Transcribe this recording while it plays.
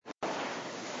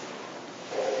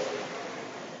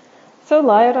So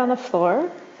lie out on the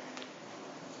floor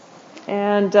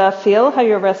and feel how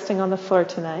you're resting on the floor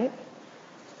tonight.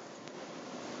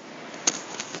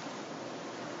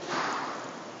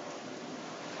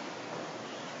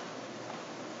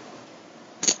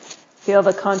 Feel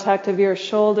the contact of your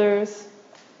shoulders,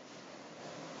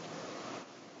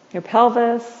 your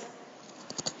pelvis,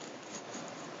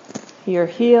 your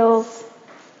heels,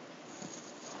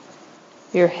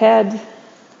 your head,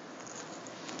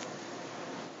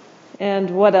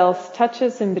 and what else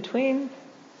touches in between.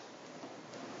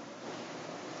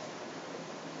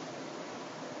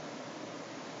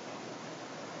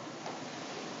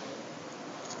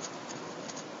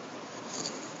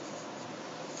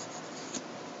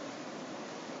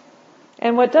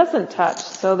 And what doesn't touch.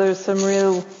 So there's some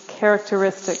real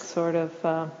characteristic sort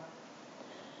of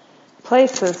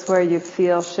places where you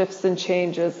feel shifts and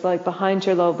changes, like behind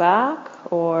your low back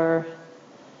or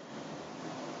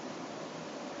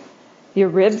your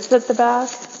ribs at the back,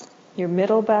 your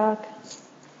middle back.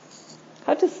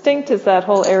 How distinct is that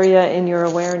whole area in your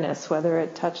awareness, whether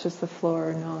it touches the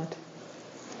floor or not?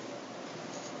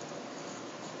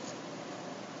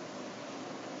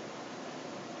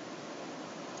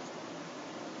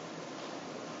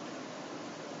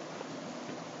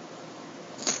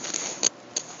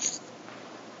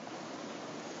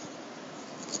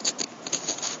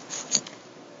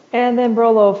 And then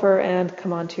roll over and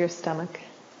come onto your stomach.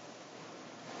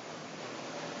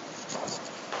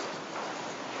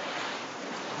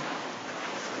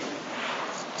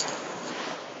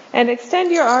 And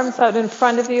extend your arms out in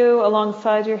front of you,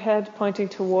 alongside your head, pointing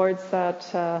towards that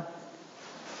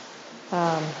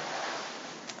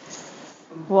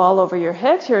wall over your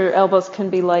head. Your elbows can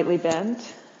be lightly bent,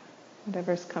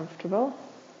 whatever's comfortable.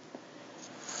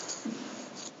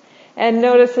 And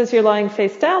notice as you're lying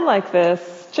face down like this,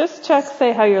 just check,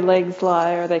 say, how your legs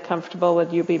lie. Are they comfortable?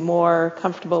 Would you be more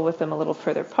comfortable with them a little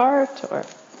further apart? Or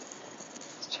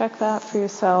just check that for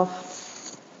yourself.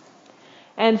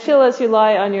 And feel as you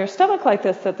lie on your stomach like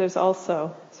this that there's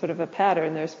also sort of a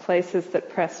pattern. There's places that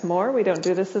press more. We don't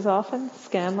do this as often.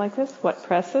 Scan like this. What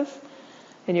presses?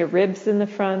 And your ribs in the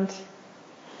front.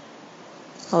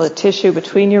 All the tissue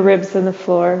between your ribs and the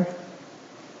floor.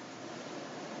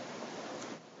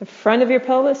 The front of your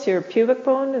pelvis, your pubic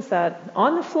bone, is that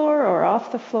on the floor or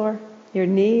off the floor? Your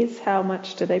knees, how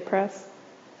much do they press?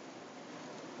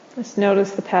 Just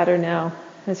notice the pattern now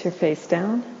as you're face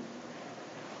down.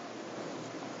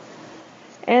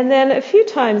 And then a few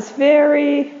times,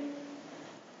 very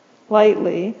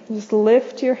lightly, just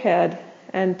lift your head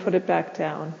and put it back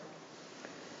down.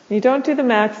 You don't do the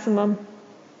maximum.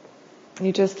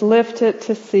 You just lift it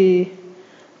to see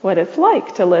what it's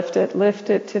like to lift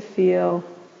it to feel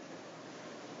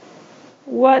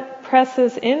what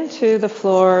presses into the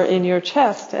floor in your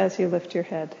chest as you lift your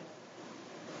head.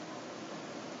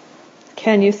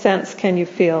 Can you sense, can you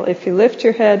feel? If you lift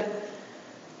your head,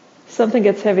 something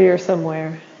gets heavier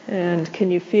somewhere. And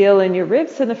can you feel in your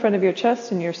ribs in the front of your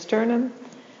chest and your sternum?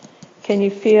 Can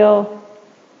you feel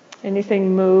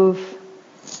anything move,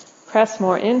 press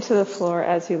more into the floor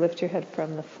as you lift your head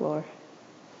from the floor?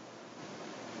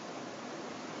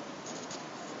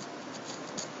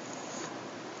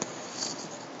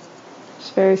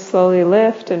 Very slowly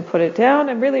lift and put it down,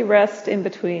 and really rest in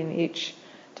between each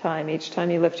time. Each time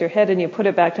you lift your head and you put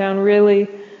it back down, really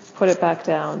put it back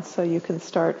down so you can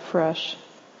start fresh.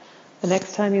 The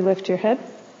next time you lift your head.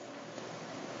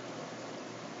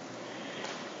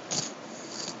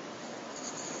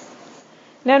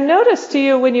 Now notice, do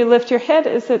you, when you lift your head,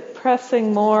 is it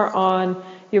pressing more on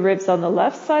your ribs on the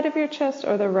left side of your chest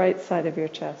or the right side of your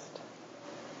chest?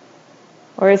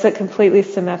 Or is it completely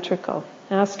symmetrical?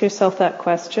 Ask yourself that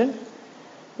question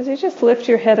as you just lift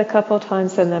your head a couple of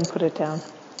times and then put it down.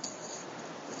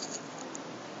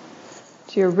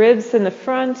 Do your ribs in the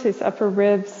front, these upper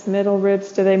ribs, middle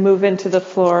ribs, do they move into the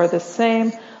floor the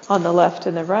same on the left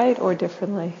and the right or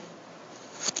differently?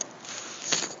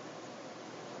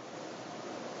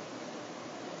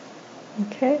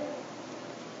 Okay.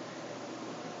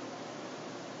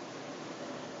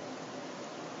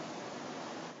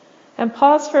 And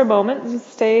pause for a moment.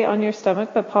 Just stay on your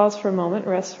stomach, but pause for a moment,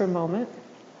 rest for a moment.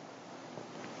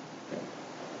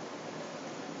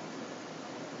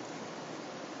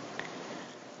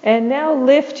 And now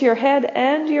lift your head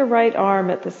and your right arm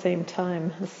at the same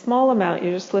time. A small amount.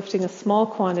 You're just lifting a small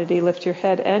quantity. Lift your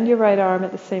head and your right arm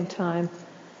at the same time.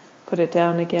 Put it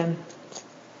down again.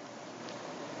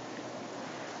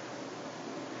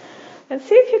 And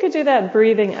see if you could do that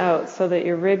breathing out so that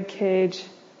your rib cage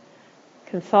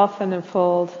can soften and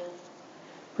fold.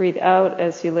 Breathe out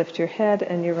as you lift your head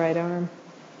and your right arm.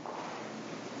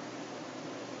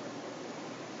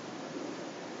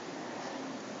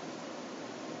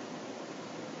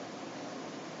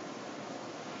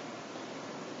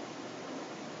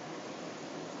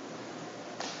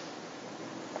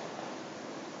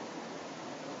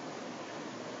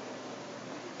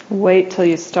 Wait till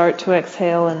you start to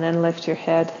exhale and then lift your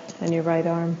head and your right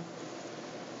arm.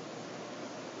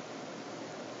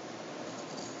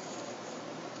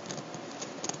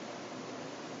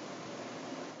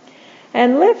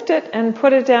 And lift it and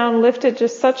put it down, lift it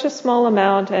just such a small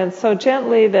amount and so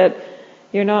gently that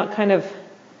you're not kind of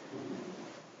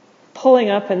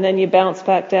pulling up and then you bounce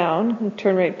back down and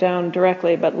turn right down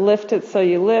directly, but lift it so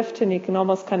you lift and you can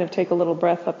almost kind of take a little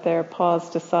breath up there, pause,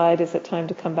 decide, is it time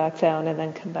to come back down, and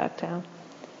then come back down.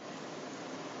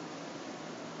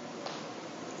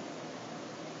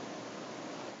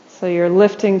 So you're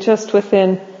lifting just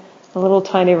within a little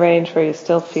tiny range where you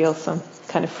still feel some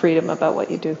kind of freedom about what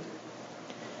you do.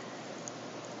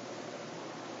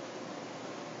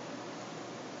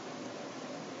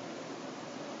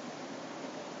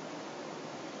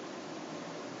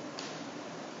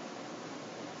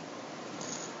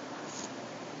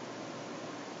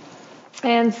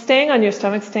 And staying on your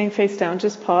stomach, staying face down,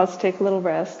 just pause, take a little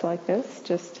rest like this.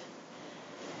 Just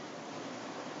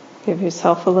give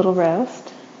yourself a little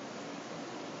rest.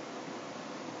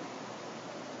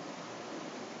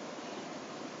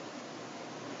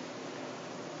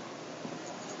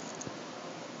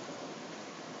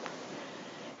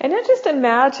 And then just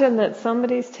imagine that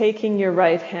somebody's taking your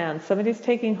right hand, somebody's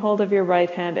taking hold of your right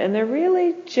hand, and they're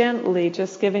really gently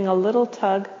just giving a little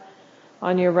tug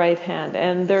on your right hand.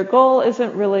 And their goal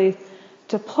isn't really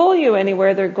to pull you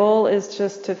anywhere. Their goal is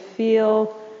just to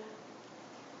feel,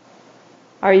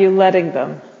 are you letting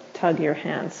them tug your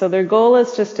hand? So their goal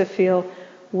is just to feel,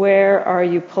 where are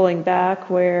you pulling back?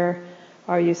 Where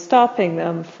are you stopping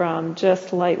them from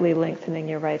just lightly lengthening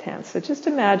your right hand? So just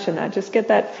imagine that. Just get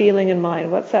that feeling in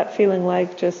mind. What's that feeling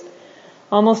like? Just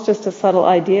almost just a subtle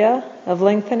idea of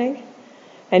lengthening.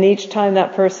 And each time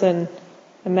that person,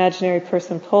 imaginary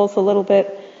person, pulls a little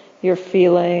bit, you're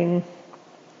feeling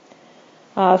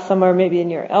somewhere maybe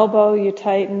in your elbow you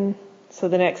tighten, so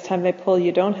the next time they pull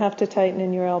you don't have to tighten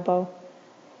in your elbow.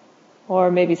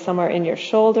 Or maybe somewhere in your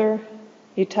shoulder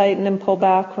you tighten and pull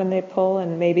back when they pull,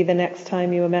 and maybe the next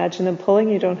time you imagine them pulling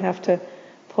you don't have to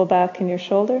pull back in your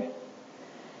shoulder.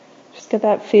 Just get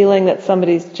that feeling that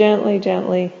somebody's gently,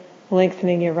 gently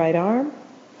lengthening your right arm.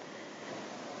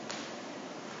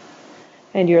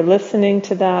 And you're listening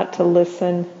to that to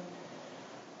listen,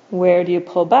 where do you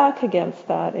pull back against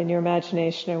that in your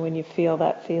imagination or when you feel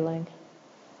that feeling?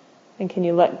 And can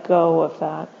you let go of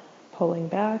that pulling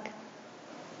back?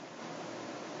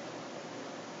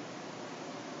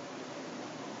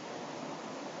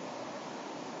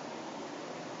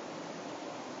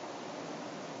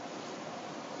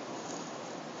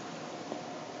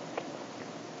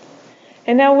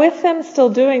 And now with them still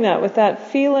doing that, with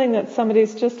that feeling that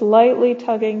somebody's just lightly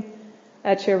tugging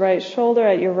at your right shoulder,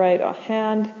 at your right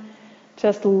hand,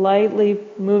 just lightly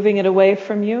moving it away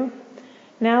from you,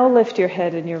 now lift your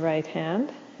head in your right hand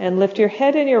and lift your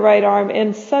head and your right arm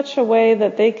in such a way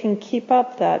that they can keep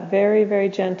up that very, very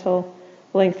gentle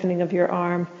lengthening of your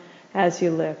arm as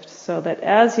you lift. So that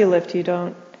as you lift, you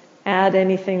don't add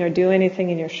anything or do anything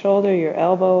in your shoulder, your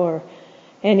elbow, or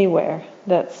anywhere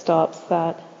that stops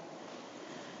that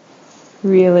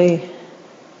really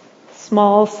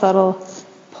small, subtle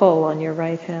pull on your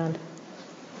right hand.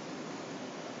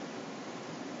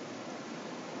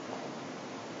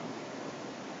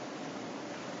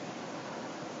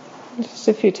 Just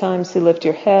a few times you lift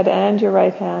your head and your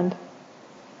right hand.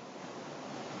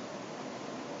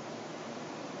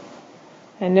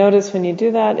 And notice when you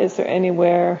do that, is there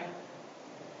anywhere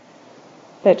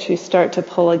that you start to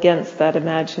pull against that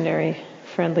imaginary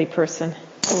friendly person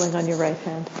pulling on your right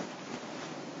hand?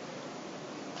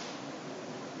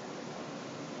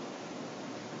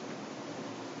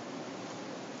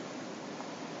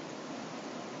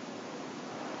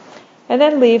 And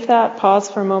then leave that,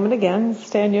 pause for a moment again,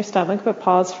 stay on your stomach, but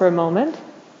pause for a moment.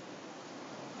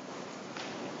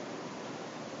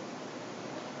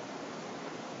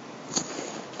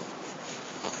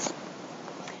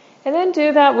 And then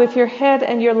do that with your head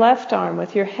and your left arm.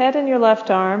 With your head and your left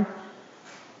arm,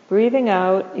 breathing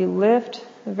out, you lift,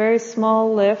 a very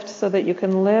small lift so that you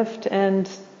can lift and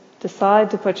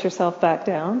decide to put yourself back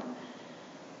down.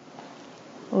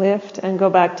 Lift and go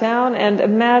back down, and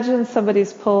imagine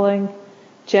somebody's pulling,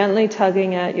 gently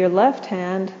tugging at your left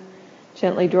hand,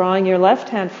 gently drawing your left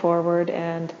hand forward,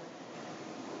 and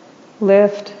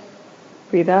lift,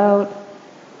 breathe out.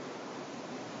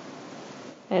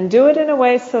 And do it in a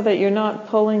way so that you're not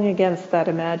pulling against that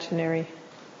imaginary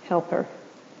helper.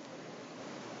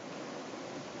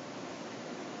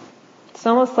 It's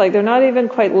almost like they're not even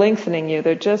quite lengthening you,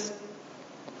 they're just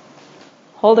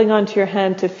holding onto your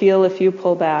hand to feel if you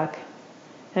pull back,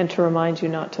 and to remind you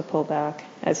not to pull back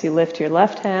as you lift your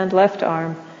left hand, left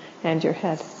arm, and your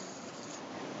head.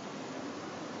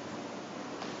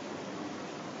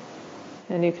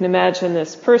 And you can imagine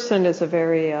this person is a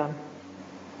very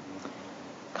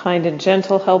kind and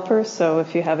gentle helper, so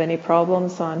if you have any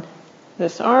problems on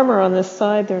this arm or on this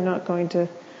side, they're not going to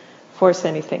force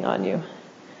anything on you.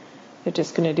 They're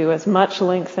just going to do as much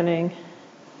lengthening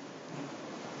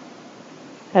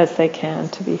as they can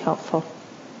to be helpful.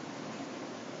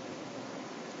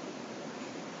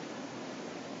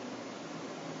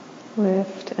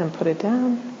 Lift and put it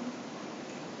down.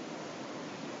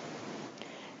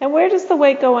 And where does the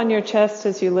weight go on your chest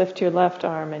as you lift your left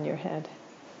arm and your head?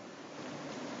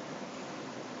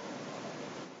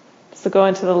 Does it go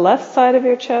into the left side of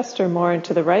your chest or more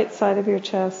into the right side of your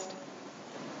chest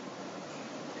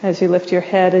as you lift your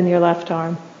head and your left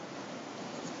arm?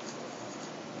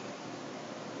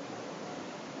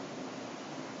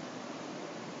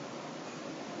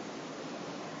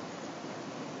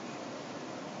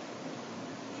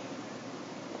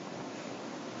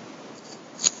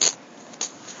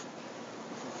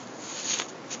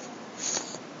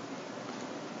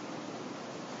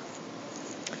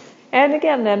 And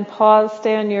again, then pause,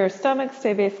 stay on your stomach,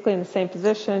 stay basically in the same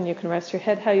position. You can rest your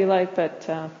head how you like, but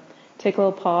take a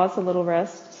little pause, a little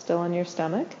rest, still on your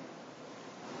stomach.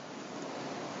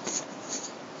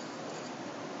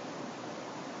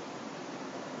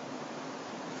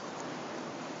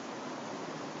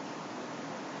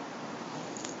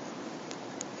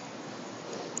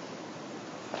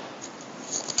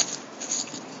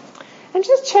 And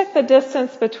just check the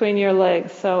distance between your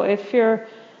legs. So if your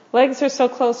legs are so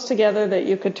close together that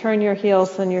you could turn your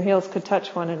heels and your heels could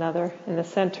touch one another in the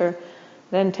center,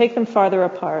 then take them farther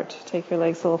apart. Take your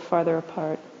legs a little farther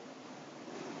apart.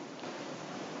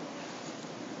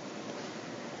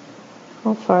 A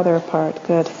little farther apart,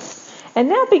 good. And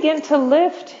now begin to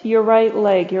lift your right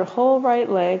leg, your whole right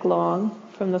leg long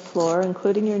from the floor,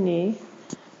 including your knee.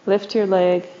 Lift your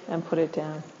leg and put it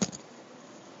down.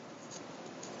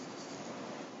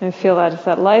 And feel that. Is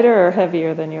that lighter or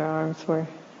heavier than your arms were?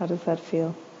 How does that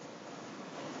feel?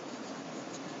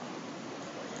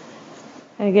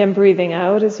 And again, breathing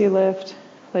out as you lift,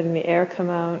 letting the air come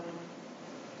out.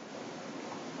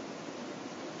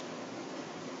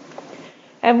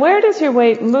 And where does your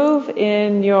weight move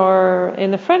in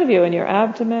the front of you, in your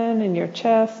abdomen, in your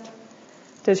chest?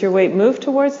 Does your weight move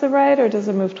towards the right or does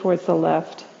it move towards the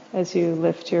left as you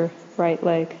lift your right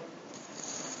leg?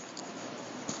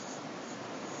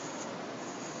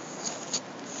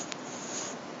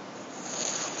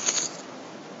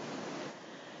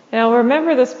 Now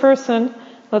remember this person,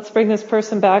 let's bring this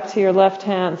person back to your left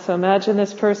hand. So imagine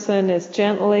this person is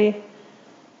gently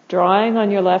drawing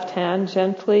on your left hand,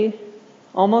 gently,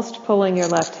 almost pulling your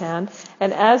left hand.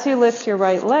 And as you lift your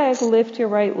right leg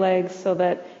so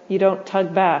that you don't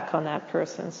tug back on that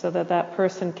person, so that that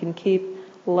person can keep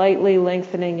lightly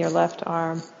lengthening your left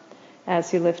arm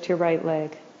as you lift your right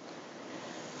leg.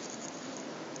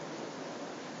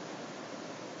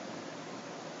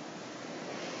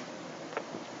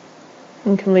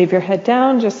 You can leave your head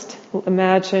down, just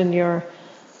imagine your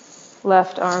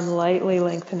left arm lightly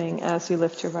lengthening as you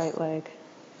lift your right leg.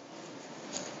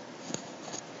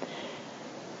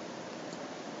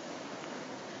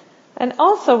 And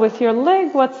also with your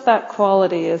leg, what's that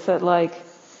quality? Is it like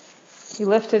you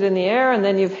lift it in the air and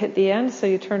then you've hit the end so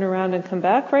you turn around and come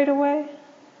back right away?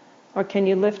 Or can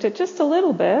you lift it just a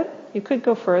little bit? You could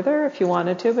go further if you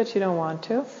wanted to, but you don't want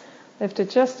to. Lift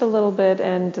it just a little bit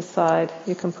and decide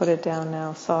you can put it down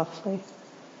now softly.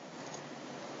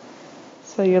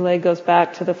 So your leg goes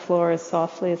back to the floor as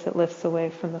softly as it lifts away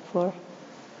from the floor.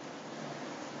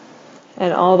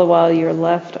 And all the while your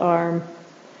left arm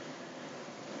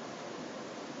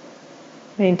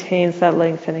maintains that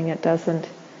lengthening. It doesn't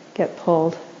get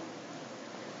pulled.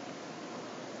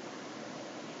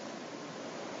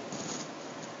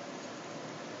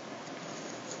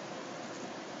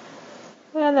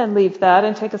 And then leave that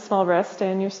and take a small rest. Stay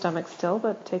on your stomach still,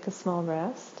 but take a small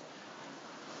rest.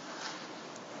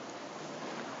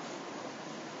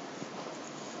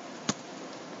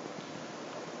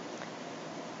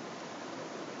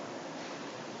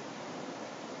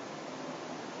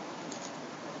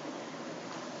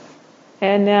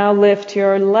 And now lift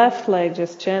your left leg.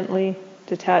 Just gently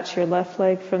detach your left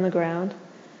leg from the ground.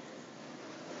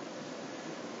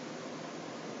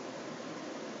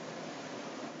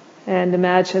 And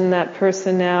imagine that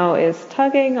person now is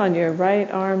tugging on your right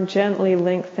arm, gently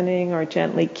lengthening or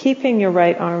gently keeping your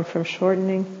right arm from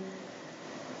shortening.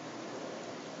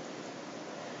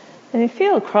 And you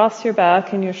feel across your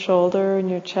back and your shoulder and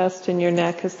your chest and your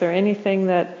neck. Is there anything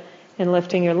that And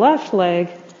lifting your left leg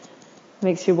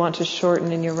makes you want to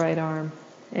shorten in your right arm.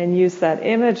 And use that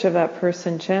image of that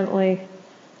person gently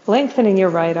lengthening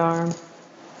your right arm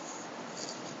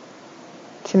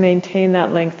to maintain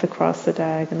that length across the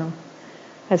diagonal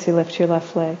as you lift your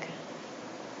left leg.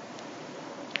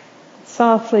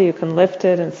 Softly, you can lift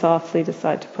it and softly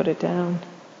decide to put it down.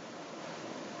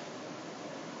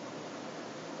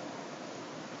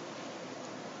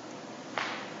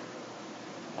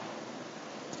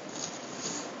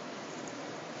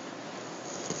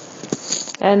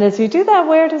 And as you do that,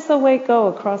 where does the weight go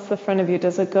across the front of you?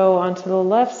 Does it go onto the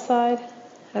left side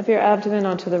of your abdomen,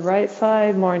 onto the right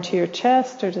side, more into your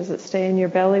chest, or does it stay in your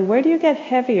belly? Where do you get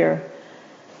heavier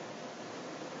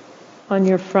on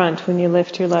your front when you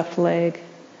lift your left leg,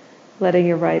 letting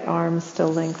your right arm still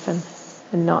lengthen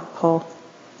and not pull?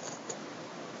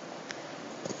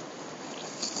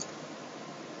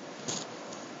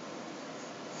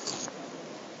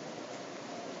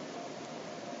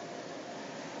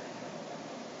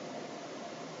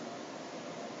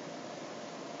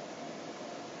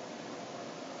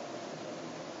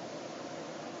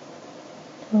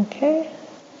 Okay,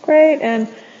 great, and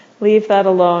leave that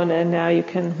alone, and now you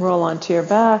can roll onto your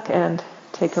back and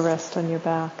take a rest on your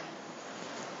back.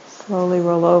 Slowly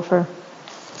roll over.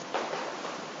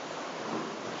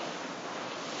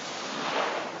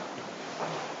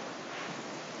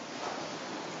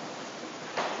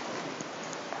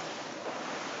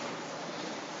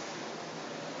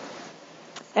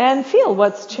 And feel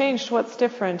what's changed, what's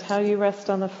different, how you rest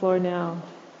on the floor now.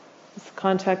 Is the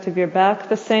contact of your back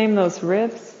the same, those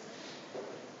ribs?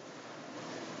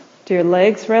 Do your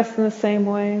legs rest in the same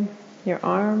way? Your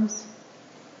arms?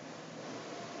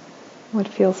 What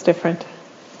feels different?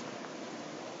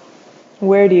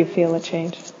 Where do you feel a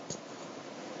change?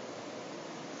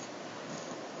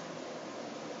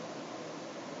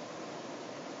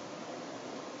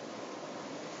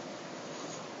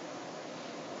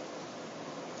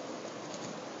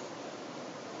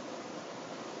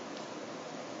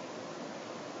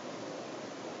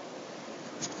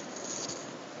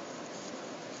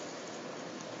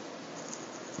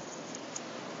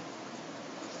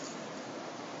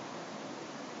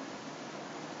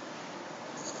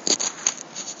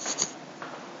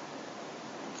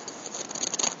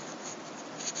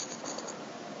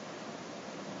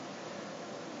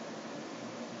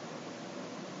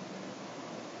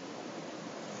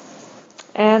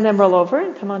 And then roll over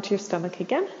and come onto your stomach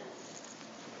again.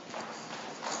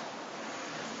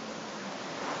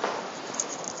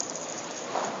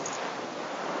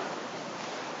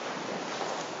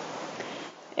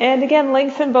 And again,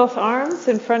 lengthen both arms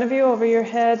in front of you over your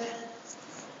head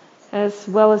as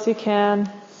well as you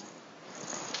can.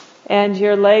 And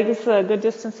your legs a good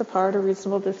distance apart, a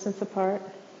reasonable distance apart.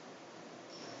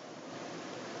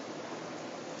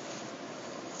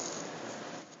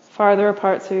 Farther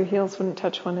apart so your heels wouldn't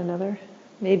touch one another.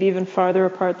 Maybe even farther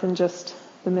apart than just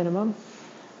the minimum.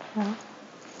 Yeah.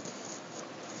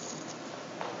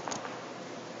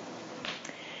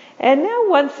 And now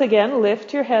once again,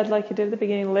 lift your head like you did at the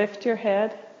beginning. Lift your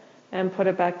head and put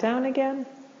it back down again.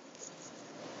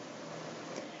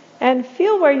 And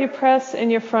feel where you press in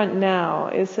your front now.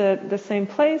 Is it the same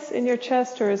place in your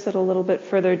chest, or is it a little bit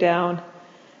further down?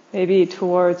 Maybe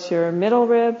towards your middle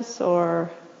ribs or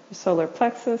your solar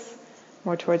plexus,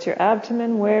 more towards your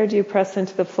abdomen. Where do you press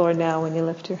into the floor now when you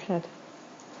lift your head?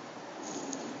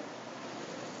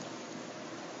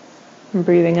 And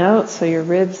breathing out so your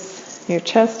ribs, your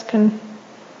chest can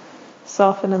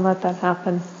soften and let that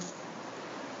happen.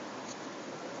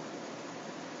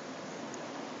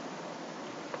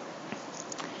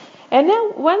 And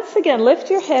now, once again, lift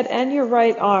your head and your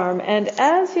right arm. And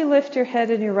as you lift your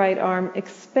head and your right arm,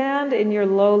 expand in your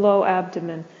low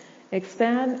abdomen.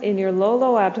 Expand in your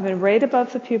low abdomen, right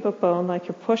above the pubic bone, like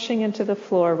you're pushing into the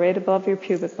floor, right above your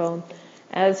pubic bone,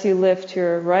 as you lift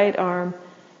your right arm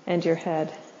and your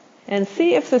head. And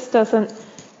see if this doesn't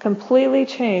completely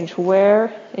change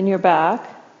where in your back,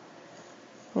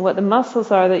 what the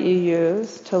muscles are that you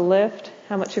use to lift,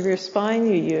 how much of your spine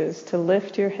you use to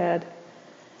lift your head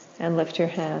and lift your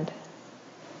hand.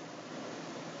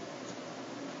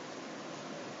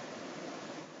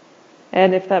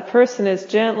 And if that person is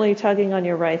gently tugging on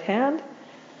your right hand,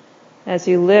 as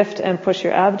you lift and push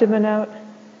your abdomen out,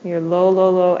 your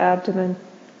low abdomen,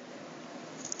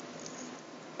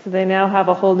 so they now have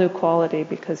a whole new quality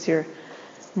because your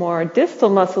more distal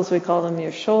muscles, we call them,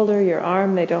 your shoulder, your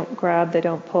arm, they don't grab, they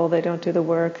don't pull, they don't do the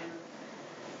work.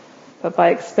 But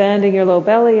by expanding your low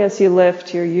belly as you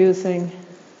lift, you're using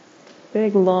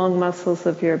big long muscles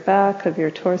of your back, of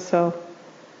your torso,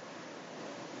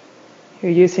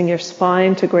 You're using your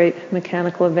spine to great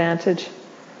mechanical advantage,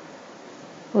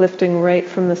 lifting right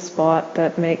from the spot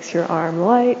that makes your arm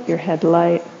light, your head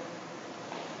light.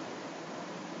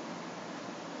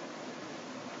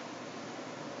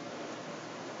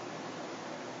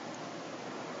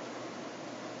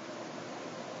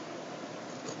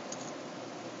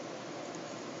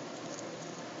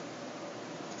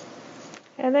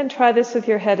 And then try this with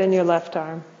your head and your left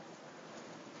arm.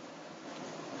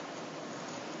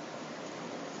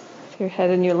 With your head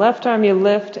and your left arm, you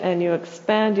lift and you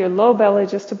expand your low belly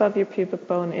just above your pubic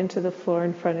bone into the floor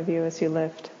in front of you as you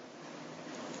lift.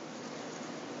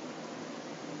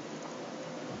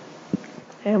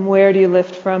 And where do you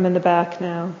lift from in the back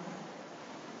now?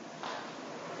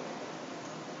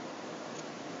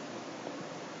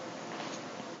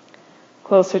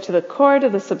 Closer to the core, to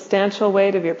the substantial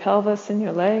weight of your pelvis and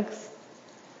your legs.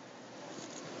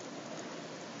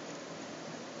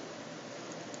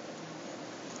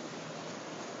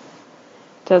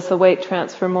 Does the weight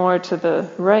transfer more to the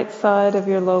right side of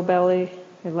your low belly,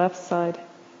 your left side?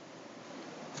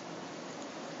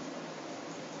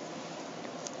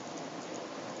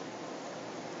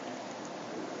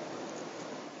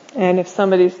 And if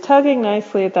somebody's tugging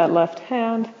nicely at that left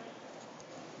hand,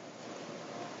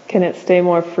 can it stay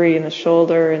more free in the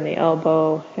shoulder, in the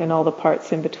elbow, and all the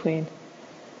parts in between?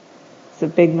 The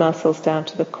big muscles down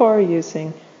to the core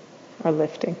using our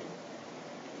lifting.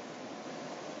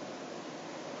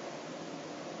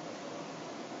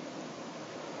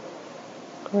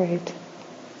 Great.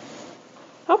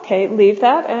 Okay, leave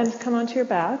that and come onto your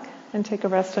back and take a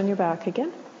rest on your back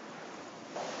again.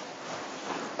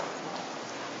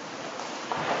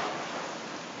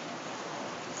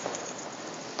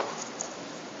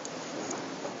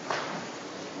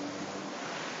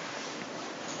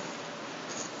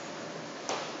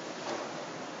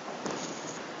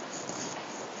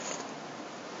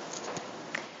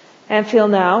 And feel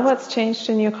now what's changed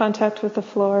in your contact with the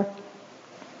floor.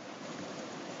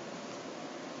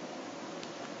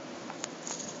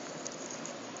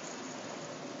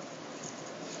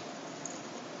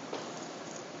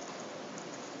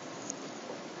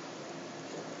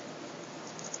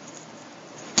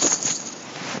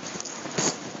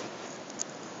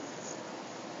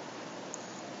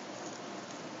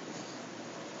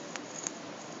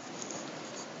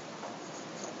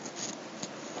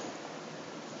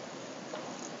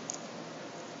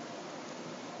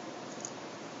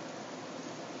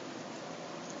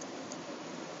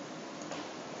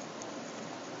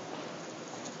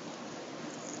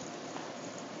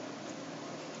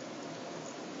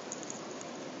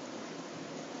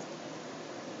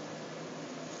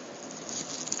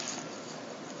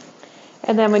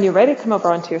 And then when you're ready, come over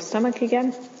onto your stomach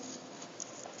again.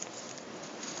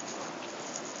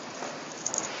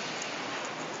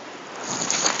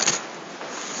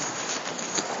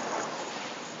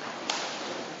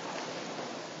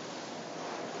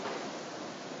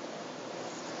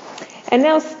 And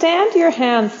now stand your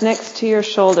hands next to your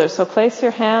shoulders. So place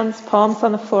your hands, palms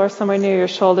on the floor, somewhere near your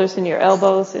shoulders, and your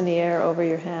elbows in the air over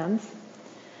your hands.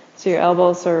 So your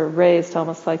elbows are raised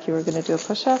almost like you were going to do a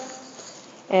push-up.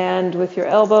 And with your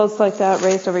elbows like that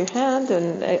raised over your hand,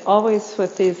 and always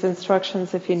with these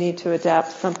instructions, if you need to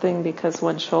adapt something because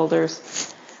one shoulder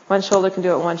can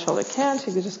do it, one shoulder can't,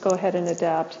 you can just go ahead and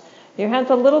adapt. Your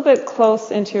hands a little bit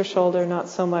close into your shoulder, not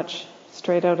so much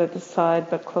straight out at the side,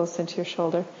 but close into your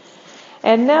shoulder.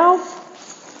 And now,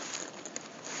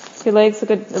 your legs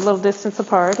a little distance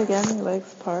apart again, your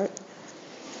legs apart.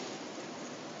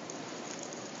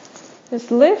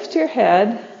 Just lift your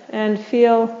head and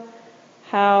feel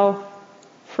how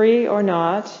free or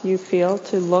not you feel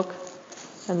to look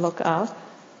and look up.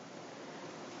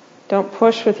 Don't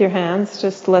push with your hands,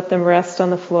 just let them rest on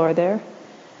the floor there.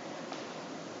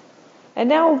 And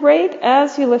now right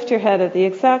as you lift your head at the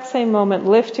exact same moment,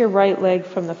 lift your right leg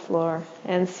from the floor.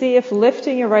 And see if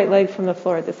lifting your right leg from the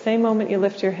floor at the same moment you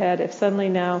lift your head, if suddenly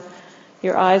now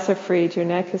your eyes are freed, your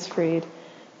neck is freed,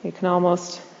 you can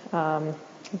almost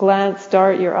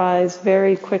dart your eyes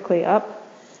very quickly up.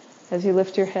 As you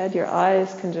lift your head, your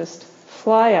eyes can just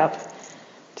fly up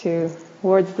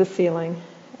towards the ceiling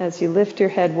as you lift your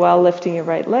head while lifting your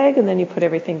right leg, and then you put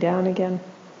everything down again.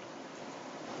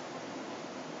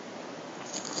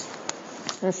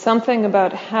 There's something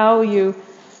about how you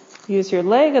use your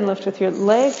leg and lift with your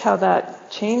leg, how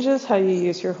that changes how you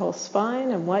use your whole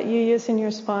spine and what you use in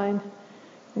your spine.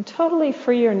 And totally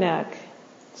free your neck.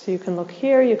 So you can look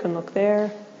here, you can look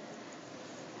there.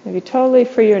 If you totally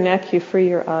free your neck, you free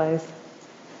your eyes.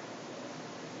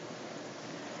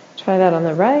 Try that on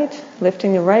the right,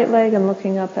 lifting the right leg and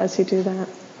looking up as you do that.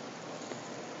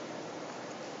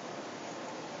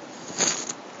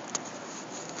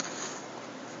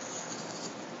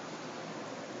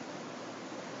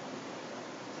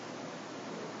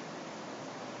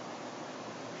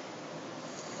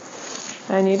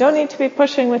 And you don't need to be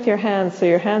pushing with your hands. So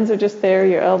your hands are just there,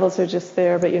 your elbows are just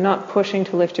there, but you're not pushing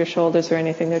to lift your shoulders or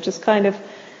anything. They're just kind of,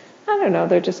 I don't know,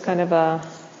 they're just kind of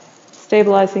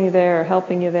stabilizing you there or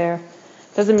helping you there.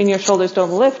 Doesn't mean your shoulders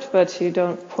don't lift, but you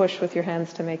don't push with your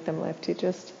hands to make them lift. You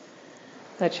just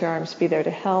let your arms be there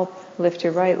to help. Lift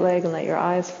your right leg and let your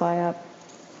eyes fly up.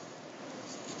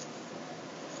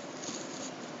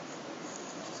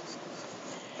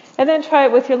 And then try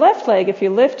it with your left leg. If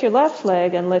you lift your left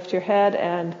leg and lift your head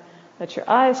and let your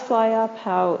eyes fly up,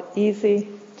 how easy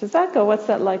does that go? What's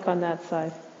that like on that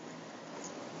side?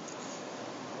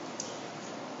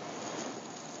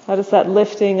 How does that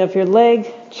lifting of your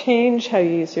leg change how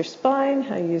you use your spine,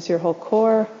 how you use your whole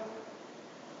core,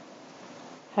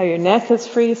 how your neck is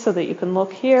free so that you can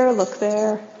look here, look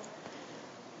there,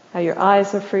 how your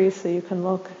eyes are free so you can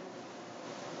look.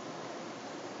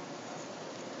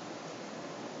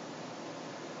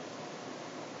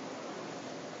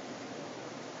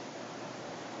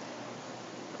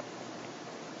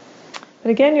 But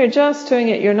again, you're just doing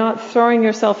it. You're not throwing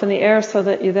yourself in the air so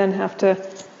that you then have to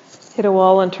hit a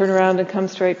wall and turn around and come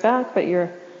straight back, but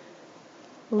you're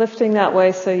lifting that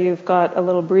way so you've got a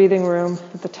little breathing room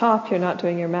at the top. You're not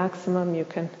doing your maximum. You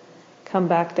can come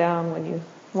back down when you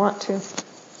want to.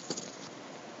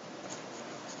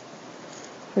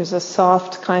 There's a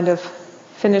soft kind of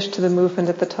finish to the movement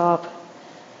at the top.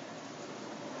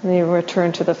 And then you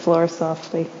return to the floor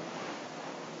softly.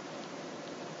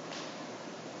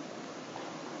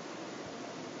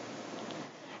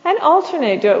 And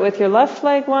alternate. Do it with your left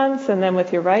leg once and then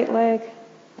with your right leg.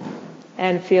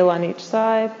 And feel on each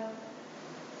side.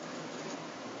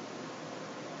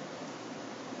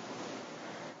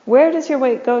 Where does your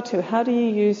weight go to? How do you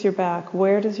use your back?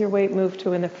 Where does your weight move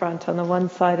to in the front, on the one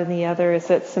side and the other? Is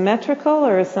it symmetrical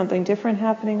or is something different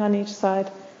happening on each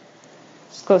side?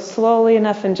 Just go slowly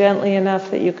enough and gently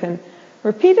enough that you can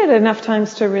repeat it enough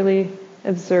times to really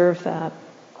observe that,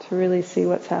 to really see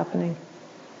what's happening.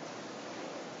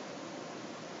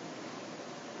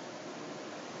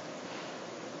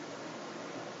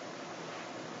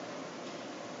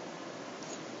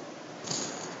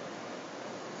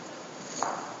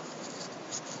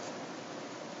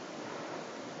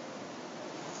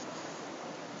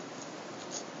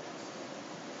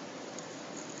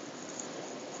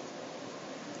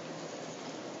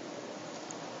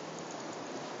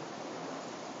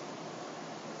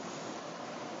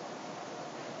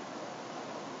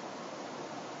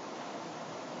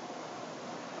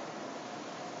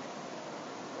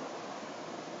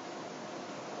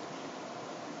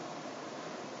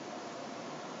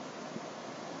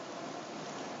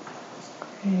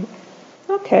 Great.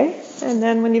 Okay, and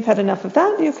then when you've had enough of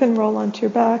that, you can roll onto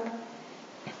your back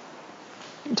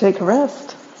and take a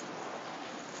rest.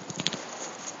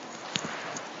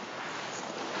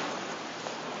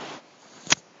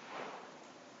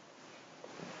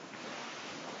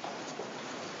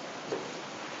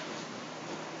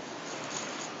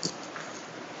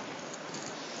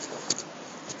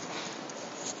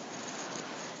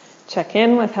 Check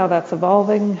in with how that's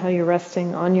evolving, how you're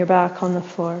resting on your back on the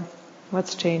floor.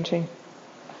 What's changing?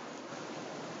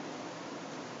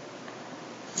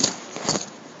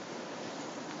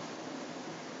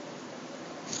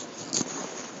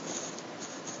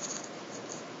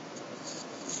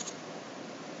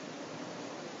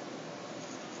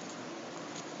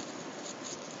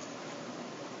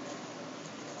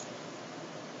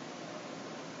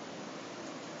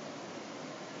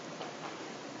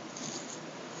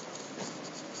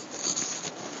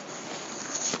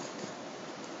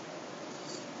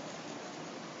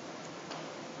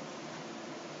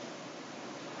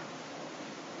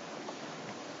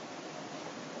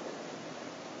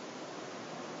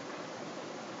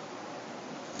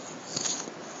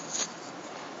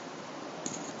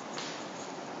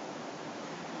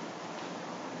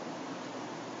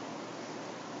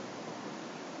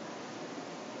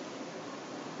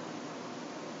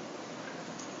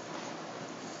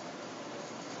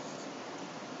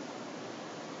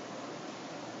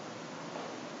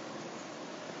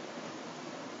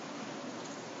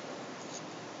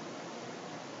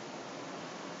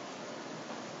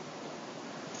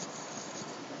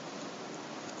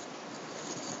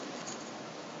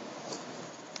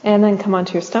 And then come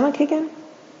onto your stomach again.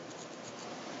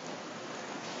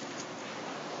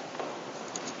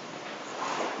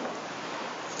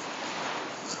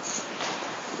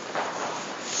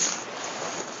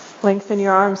 Lengthen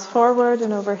your arms forward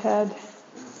and overhead.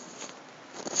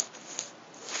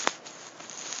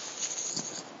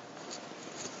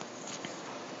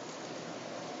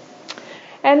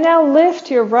 And now lift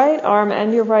your right arm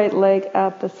and your right leg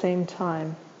at the same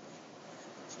time.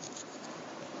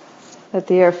 Let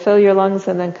the air fill your lungs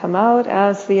and then come out.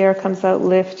 As the air comes out,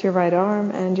 lift your right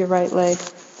arm and your right leg.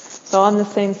 So on the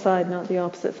same side, not the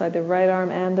opposite side, the right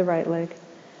arm and the right leg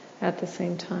at the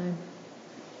same time.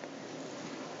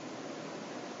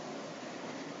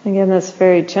 Again, this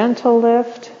very gentle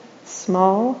lift,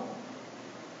 small.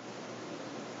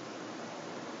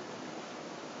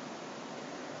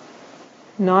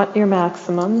 Not your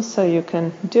maximum, so you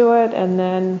can do it and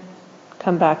then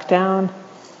come back down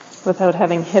without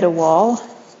having hit a wall.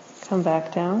 Come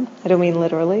back down. I don't mean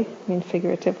literally, I mean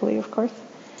figuratively, of course.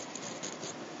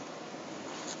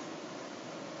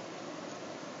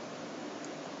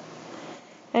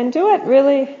 And do it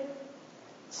really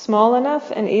small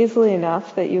enough and easily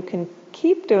enough that you can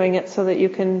keep doing it so that you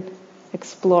can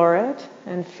explore it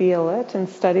and feel it and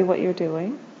study what you're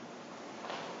doing.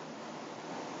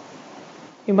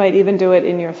 You might even do it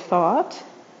in your thought,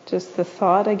 just the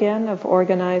thought again of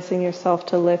organizing yourself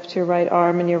to lift your right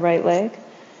arm and your right leg.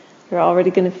 You're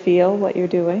already going to feel what you're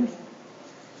doing.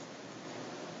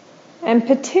 And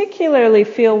particularly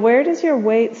feel, where does your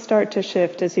weight start to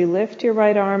shift as you lift your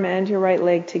right arm and your right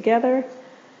leg together?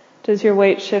 Does your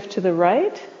weight shift to the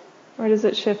right or does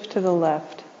it shift to the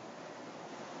left?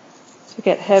 Do you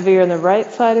get heavier in the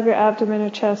right side of your abdomen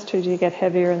or chest, or do you get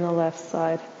heavier in the left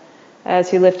side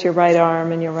as you lift your right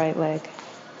arm and your right leg?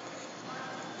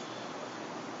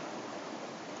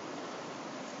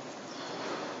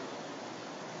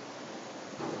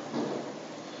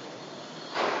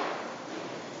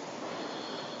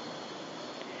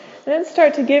 Then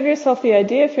start to give yourself the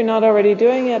idea, if you're not already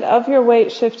doing it, of your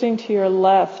weight shifting to your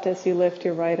left as you lift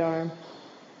your right arm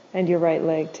and your right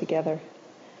leg together.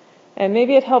 And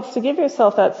maybe it helps to give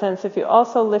yourself that sense if you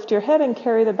also lift your head and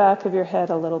carry the back of your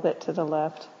head a little bit to the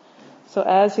left. So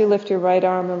as you lift your right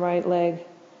arm and right leg,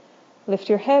 lift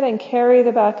your head and carry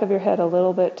the back of your head a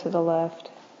little bit to the left,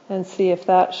 and see if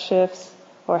that shifts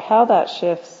or how that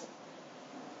shifts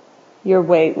your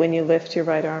weight when you lift your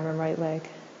right arm and right leg.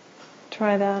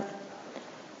 Try that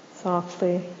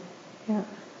softly. Yeah.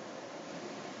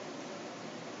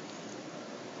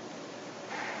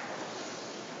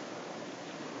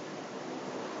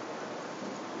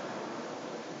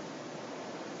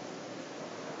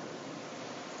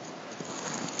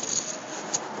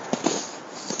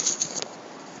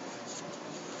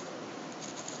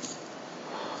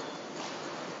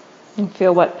 And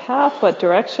feel what path, what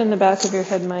direction the back of your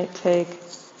head might take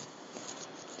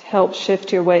to help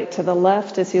shift your weight to the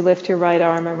left as you lift your right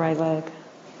arm and right leg.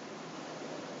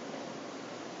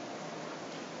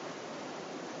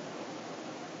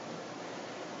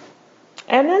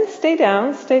 And then stay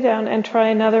down and try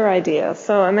another idea.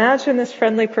 So imagine this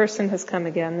friendly person has come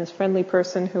again, this friendly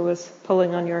person who was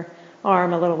pulling on your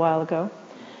arm a little while ago.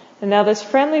 And now this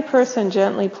friendly person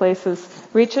gently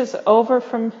reaches over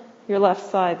from your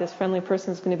left side. This friendly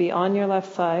person is going to be on your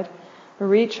left side.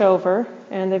 Reach over,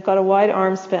 and they've got a wide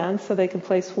arm span, so they can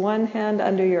place one hand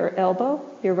under your elbow,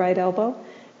 your right elbow,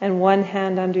 and one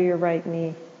hand under your right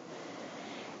knee.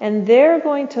 And they're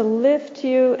going to lift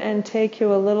you and take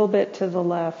you a little bit to the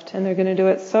left. And they're going to do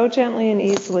it so gently and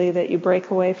easily that you break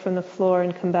away from the floor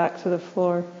and come back to the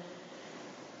floor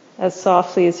as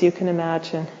softly as you can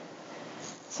imagine.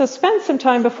 So spend some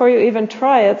time before you even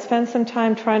try it. Spend some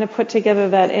time trying to put together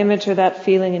that image or that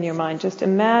feeling in your mind. Just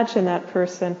imagine that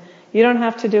person. You don't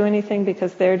have to do anything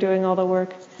because they're doing all the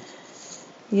work.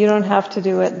 You don't have to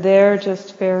do it. They're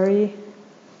just very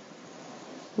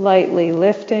lightly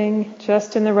lifting,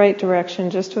 just in the right direction,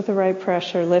 just with the right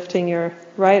pressure, lifting your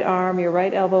right arm, your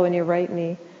right elbow, and your right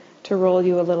knee to roll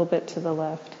you a little bit to the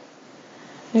left.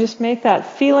 And just make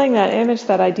that feeling, that image,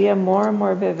 that idea more and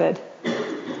more vivid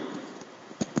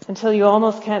until you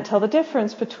almost can't tell the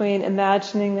difference between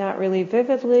imagining that really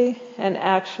vividly and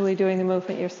actually doing the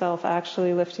movement yourself,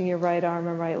 actually lifting your right arm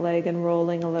and right leg and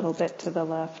rolling a little bit to the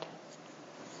left.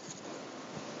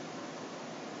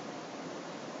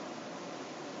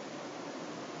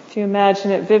 If you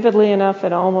imagine it vividly enough,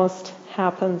 it almost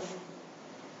happens.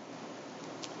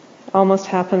 It almost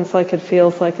happens like it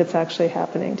feels like it's actually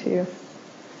happening to you.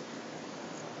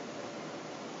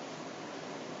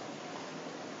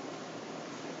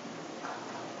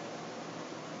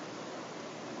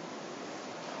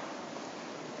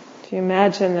 If you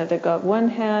imagine that they've got one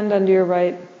hand under your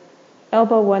right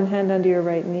elbow, one hand under your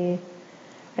right knee,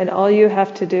 and all you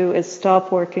have to do is stop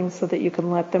working so that you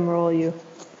can let them roll you.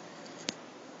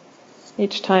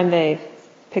 Each time they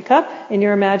pick up in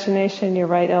your imagination, your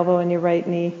right elbow and your right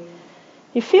knee,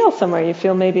 you feel somewhere. You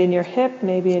feel maybe in your hip,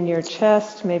 maybe in your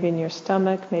chest, maybe in your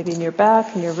stomach, maybe in your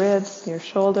back, in your ribs, in your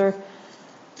shoulder,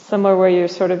 somewhere where you're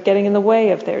sort of getting in the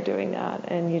way of their doing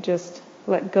that. And you just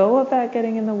let go of that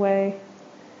getting in the way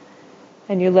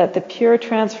And you let the pure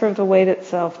transfer of the weight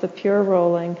itself, the pure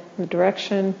rolling, the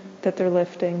direction that they're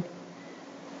lifting,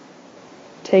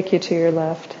 take you to your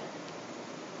left.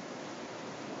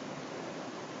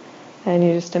 And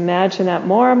you just imagine that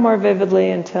more and more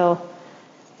vividly until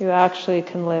you actually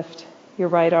can lift your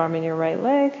right arm and your right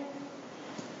leg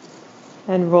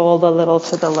and roll a little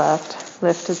to the left.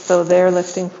 Lift as though they're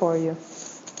lifting for you.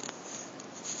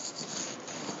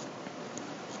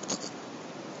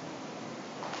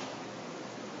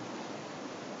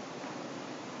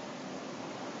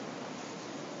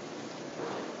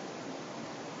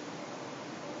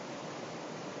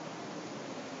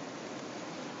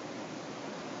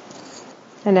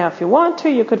 And now if you want to,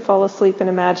 you could fall asleep and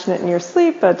imagine it in your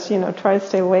sleep, but, try to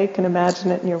stay awake and imagine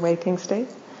it in your waking state.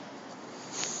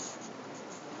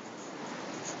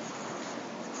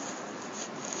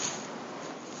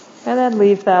 And then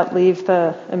leave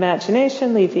the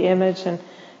imagination, leave the image, and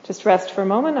just rest for a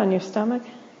moment on your stomach.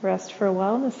 Rest for a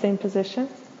while in the same position.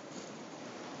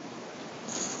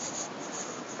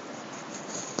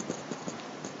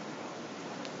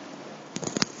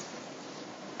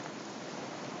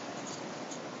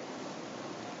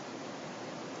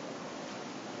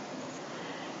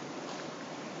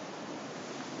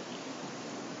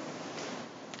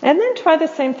 And then try the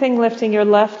same thing lifting your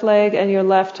left leg and your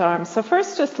left arm. So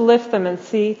first just lift them and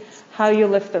see how you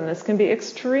lift them. This can be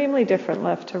extremely different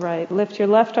left to right. Lift your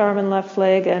left arm and left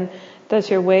leg, and does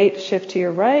your weight shift to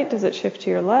your right? Does it shift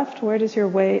to your left? Where does your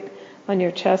weight on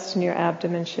your chest and your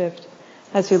abdomen shift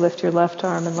as you lift your left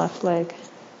arm and left leg?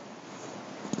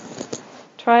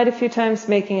 Try it a few times,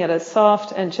 making it as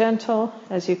soft and gentle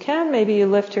as you can. Maybe you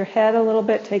lift your head a little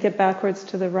bit, take it backwards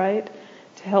to the right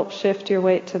to help shift your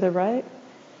weight to the right.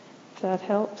 That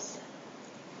helps.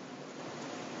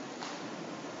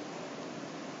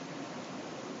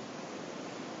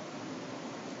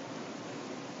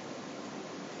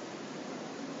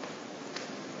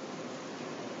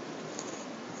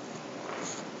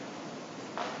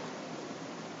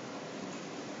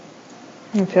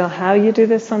 And feel how you do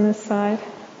this on this side.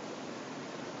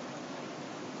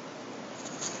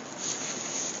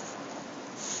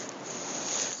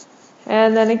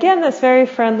 And then again, this very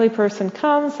friendly person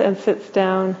comes and sits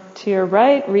down to your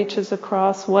right, reaches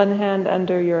across, one hand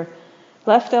under your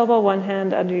left elbow, one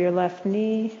hand under your left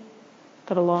knee,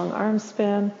 got a long arm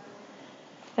span.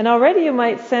 And already you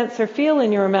might sense or feel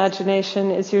in your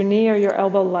imagination, is your knee or your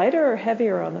elbow lighter or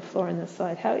heavier on the floor on this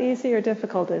side? How easy or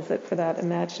difficult is it for that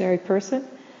imaginary person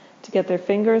to get their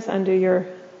fingers under your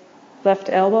left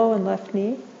elbow and left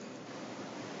knee?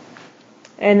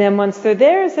 And then once they're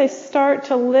there, as they start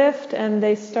to lift and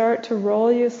they start to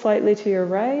roll you slightly to your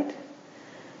right,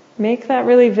 make that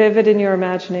really vivid in your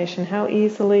imagination. How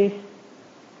easily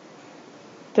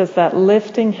does that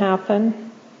lifting happen?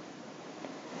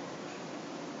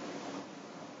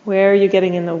 Where are you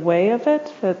getting in the way of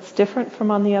it that's different from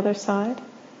on the other side?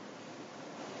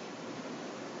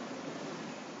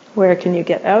 Where can you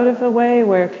get out of the way?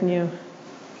 Where can you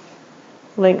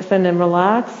lengthen and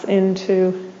relax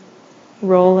into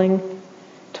rolling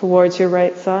towards your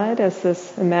right side as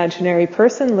this imaginary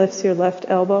person lifts your left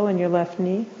elbow and your left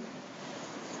knee?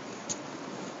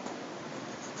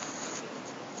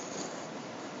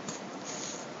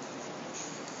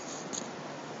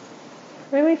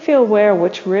 Really feel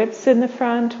which ribs in the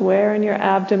front, where in your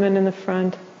abdomen in the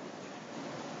front,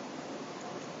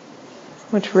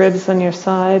 which ribs on your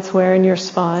sides, where in your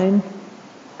spine.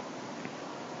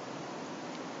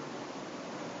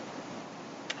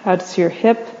 How does your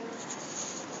hip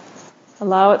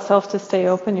allow itself to stay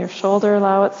open, your shoulder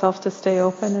allow itself to stay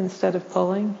open instead of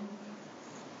pulling,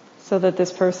 so that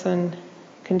this person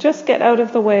can just get out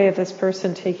of the way of this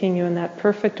person taking you in that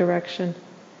perfect direction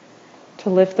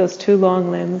to lift those two long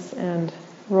limbs and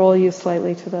roll you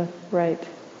slightly to the right.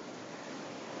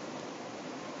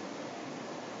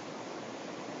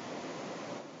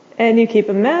 And you keep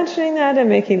imagining that and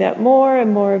making that more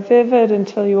and more vivid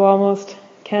until you almost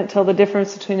can't tell the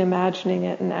difference between imagining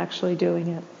it and actually doing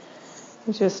it.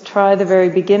 You just try the very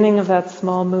beginning of that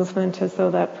small movement as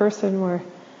though that person were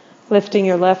lifting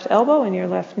your left elbow and your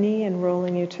left knee and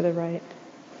rolling you to the right.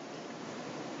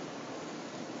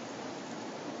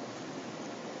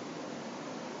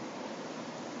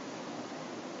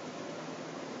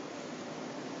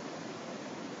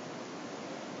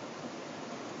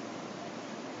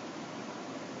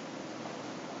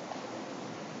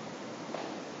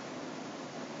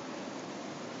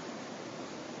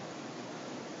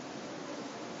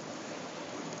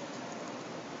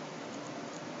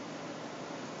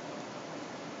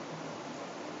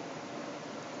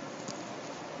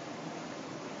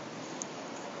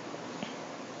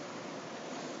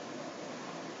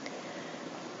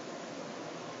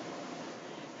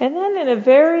 And then in a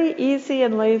very easy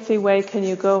and lazy way, can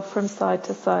you go from side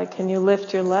to side? Can you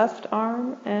lift your left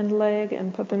arm and leg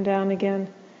and put them down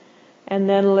again? And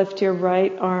then lift your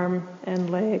right arm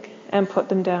and leg and put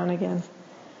them down again.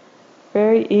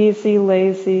 Very easy,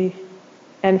 lazy,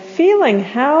 and feeling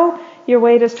how your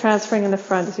weight is transferring in the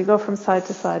front as you go from side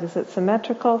to side. Is it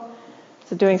symmetrical?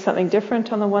 Is it doing something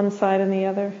different on the one side and the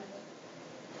other?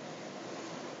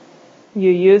 You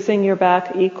using your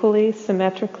back equally,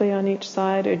 symmetrically on each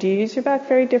side, or do you use your back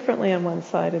very differently on one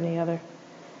side and the other?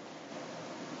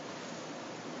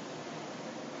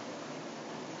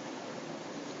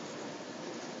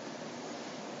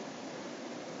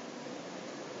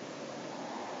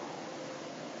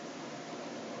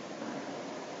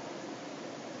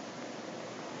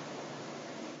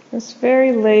 It's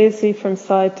very lazy from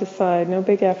side to side, no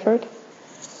big effort.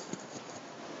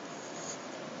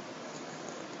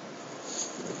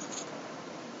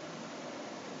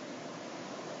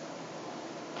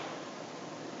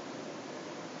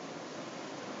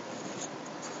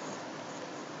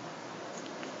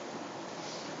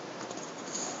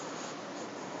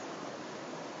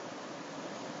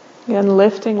 Again,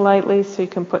 lifting lightly so you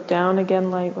can put down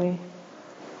again lightly.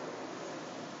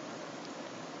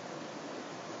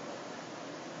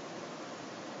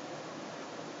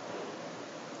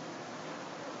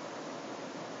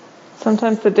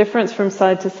 Sometimes the difference from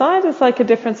side to side is like a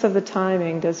difference of the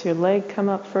timing. Does your leg come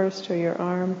up first or your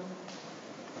arm?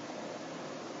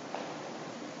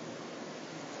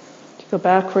 Do you go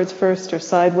backwards first or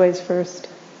sideways first?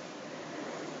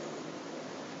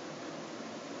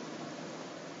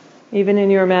 Even in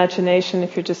your imagination,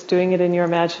 if you're just doing it in your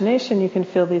imagination, you can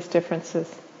feel these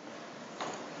differences.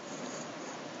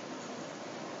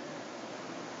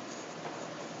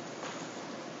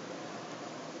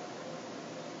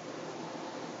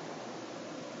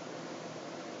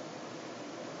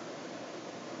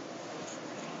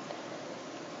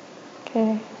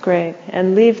 Okay, great.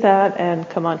 And leave that and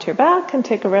come onto your back and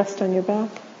take a rest on your back.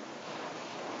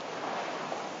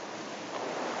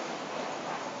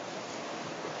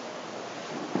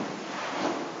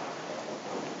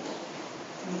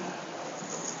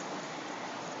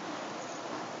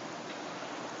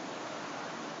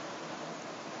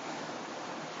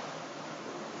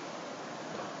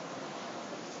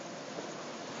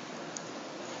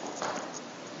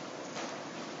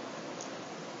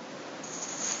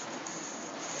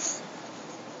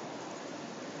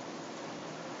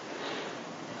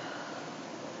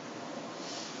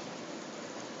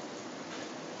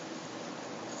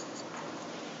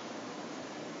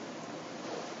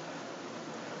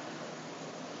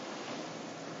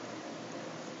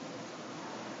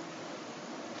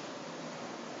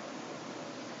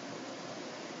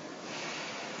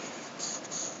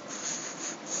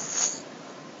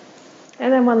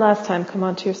 And then one last time, come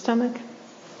onto your stomach.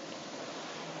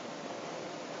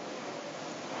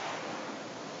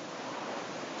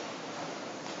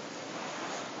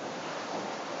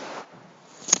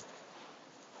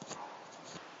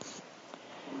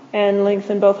 And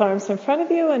lengthen both arms in front of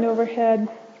you and overhead.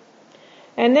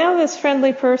 And now this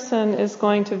friendly person is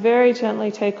going to very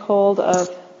gently take hold of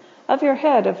your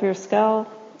head, of your scalp,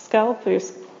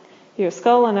 your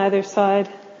skull on either side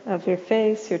of your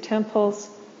face, your temples.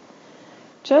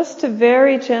 Just to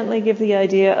very gently give the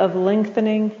idea of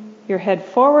lengthening your head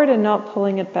forward and not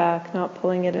pulling it back, not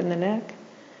pulling it in the neck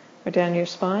or down your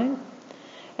spine.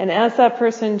 And as that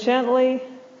person gently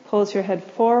pulls your head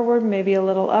forward, maybe a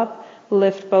little up,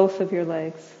 lift both of your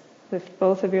legs. Lift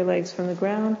both of your legs from the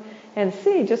ground and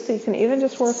see, just so you can even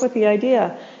just work with the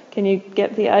idea. Can you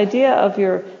get the idea of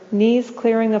your knees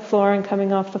clearing the floor and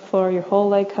coming off the floor, your whole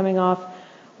leg coming off,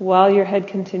 while your head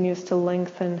continues to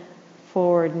lengthen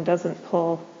forward and doesn't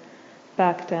pull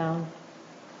back down.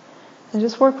 And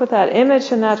just work with that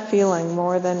image and that feeling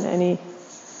more than any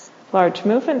large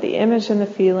movement. The image and the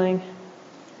feeling,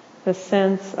 the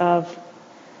sense of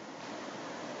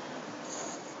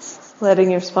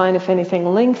letting your spine, if anything,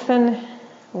 lengthen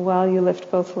while you lift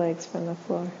both legs from the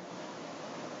floor.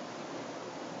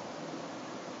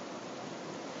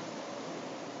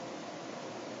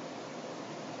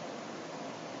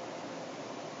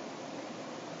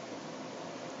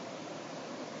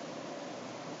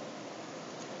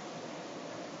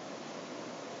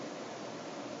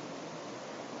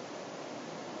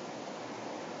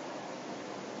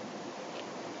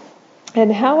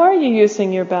 And how are you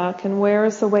using your back, and where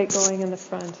is the weight going in the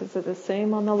front? Is it the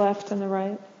same on the left and the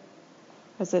right?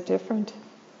 Is it different?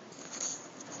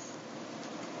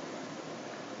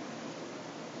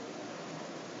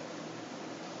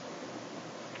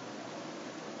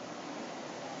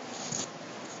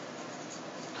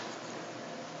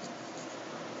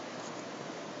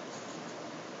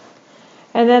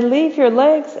 And then leave your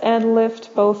legs and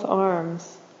lift both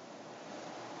arms.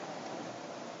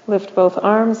 Lift both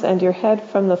arms and your head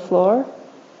from the floor.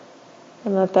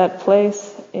 And let that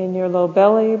place in your low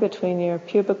belly between your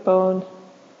pubic bone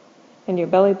and your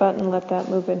belly button, let that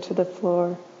move into the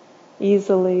floor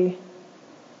easily.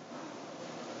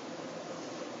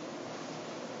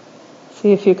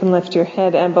 See if you can lift your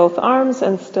head and both arms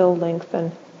and still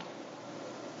lengthen.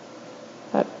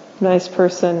 That nice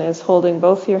person is holding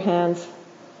both your hands,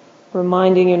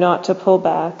 reminding you not to pull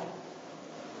back.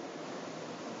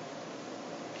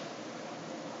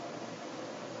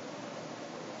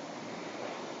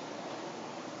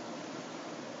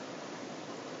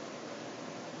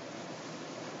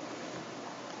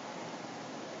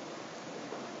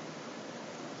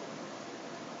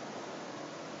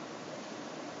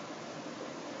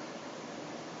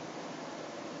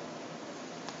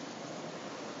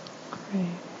 Great.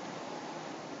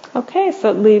 Okay,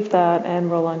 so leave that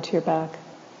and roll onto your back.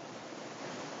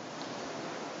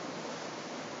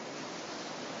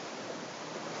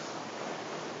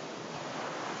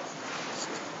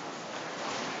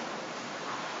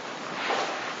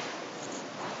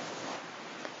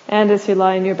 And as you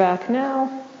lie on your back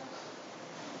now,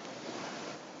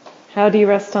 how do you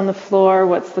rest on the floor?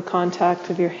 What's the contact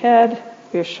of your head,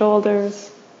 your shoulders,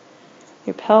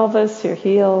 your pelvis, your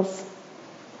heels?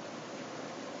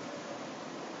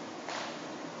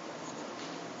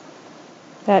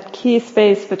 That key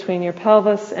space between your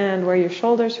pelvis and where your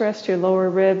shoulders rest, your lower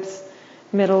ribs,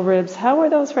 middle ribs, how are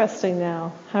those resting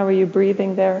now? How are you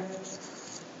breathing there?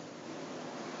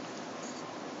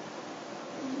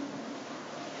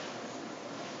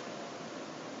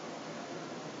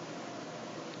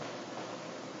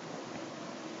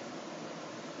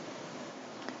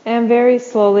 And very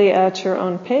slowly at your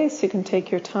own pace, you can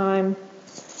take your time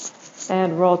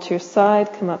and roll to your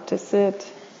side, come up to sit,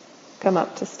 come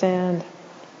up to stand.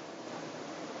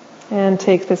 And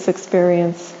take this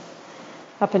experience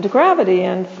up into gravity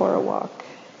and for a walk.